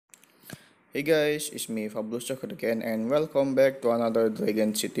Hey guys, it's me Fabulous Chocolate again and welcome back to another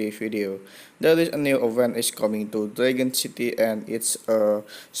Dragon City video. There is a new event is coming to Dragon City and it's a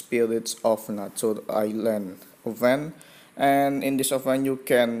Spirits of Nature Island event, and in this event you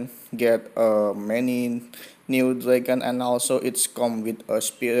can get many new dragon, and also it's come with a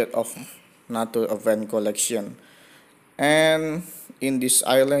Spirit of Nature event collection. And in this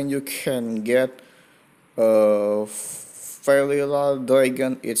island you can get Ferreira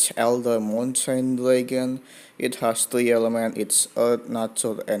dragon, it's elder mountain dragon. It has three elements, it's earth,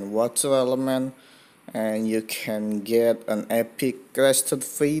 nature, and water element. And you can get an epic crested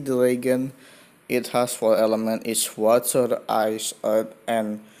free dragon. It has four elements, it's water, ice, earth,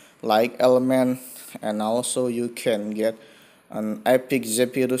 and light element. And also you can get an epic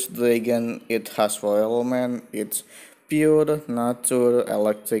Zephyrus dragon. It has four elements, it's pure, nature,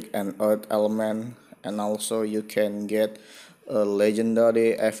 electric, and earth element. And also you can get a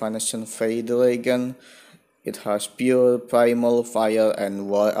legendary Evanescent Fey dragon. It has pure primal fire and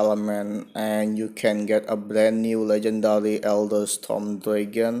war element, and you can get a brand new legendary Elder Storm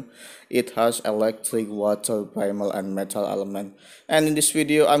dragon. It has electric, water, primal, and metal element. And in this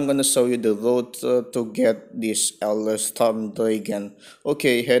video, I'm gonna show you the route to get this Elder Storm dragon.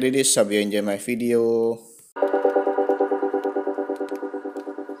 Okay, here it is. Hope you enjoy my video.